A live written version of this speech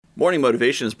Morning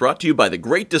Motivation is brought to you by The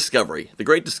Great Discovery. The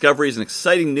Great Discovery is an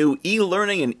exciting new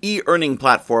e-learning and e-earning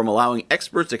platform allowing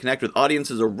experts to connect with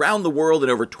audiences around the world in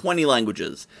over 20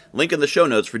 languages. Link in the show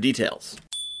notes for details.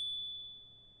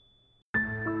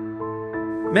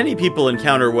 Many people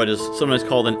encounter what is sometimes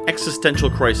called an existential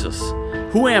crisis.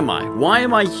 Who am I? Why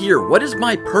am I here? What is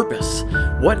my purpose?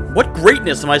 What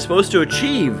greatness am I supposed to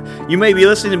achieve? You may be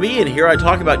listening to me and here I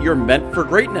talk about you're meant for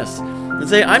greatness. And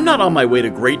say, I'm not on my way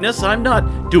to greatness. I'm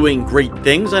not doing great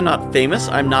things. I'm not famous.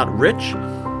 I'm not rich.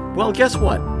 Well, guess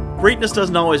what? Greatness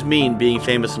doesn't always mean being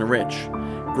famous and rich.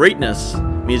 Greatness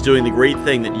means doing the great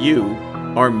thing that you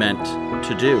are meant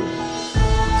to do.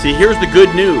 See, here's the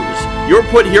good news. You're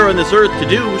put here on this earth to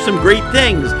do some great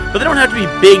things, but they don't have to be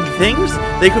big things.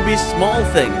 They could be small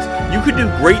things. You could do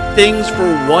great things for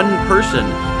one person,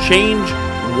 change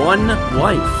one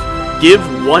life, give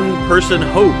one person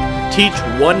hope, teach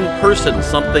one person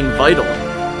something vital,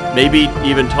 maybe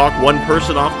even talk one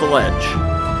person off the ledge.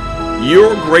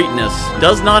 Your greatness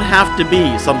does not have to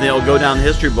be something that will go down the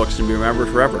history books and be remembered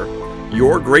forever.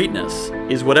 Your greatness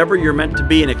is whatever you're meant to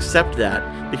be, and accept that,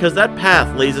 because that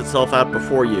path lays itself out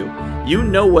before you. You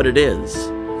know what it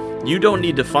is. You don't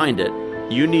need to find it.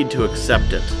 You need to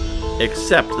accept it.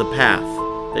 Accept the path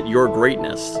that your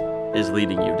greatness is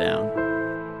leading you down.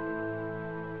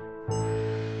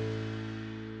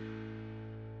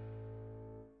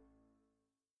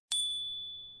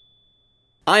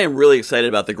 I am really excited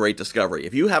about The Great Discovery.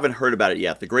 If you haven't heard about it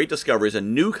yet, The Great Discovery is a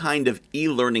new kind of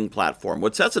e-learning platform.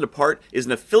 What sets it apart is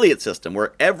an affiliate system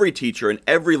where every teacher and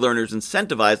every learner is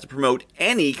incentivized to promote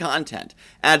any content.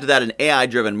 Add to that an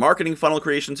AI-driven marketing funnel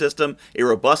creation system, a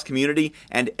robust community,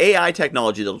 and AI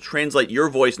technology that will translate your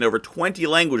voice in over 20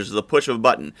 languages with the push of a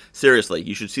button. Seriously,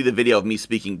 you should see the video of me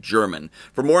speaking German.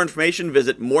 For more information,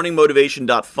 visit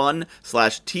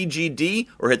morningmotivation.fun/TGD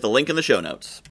or hit the link in the show notes.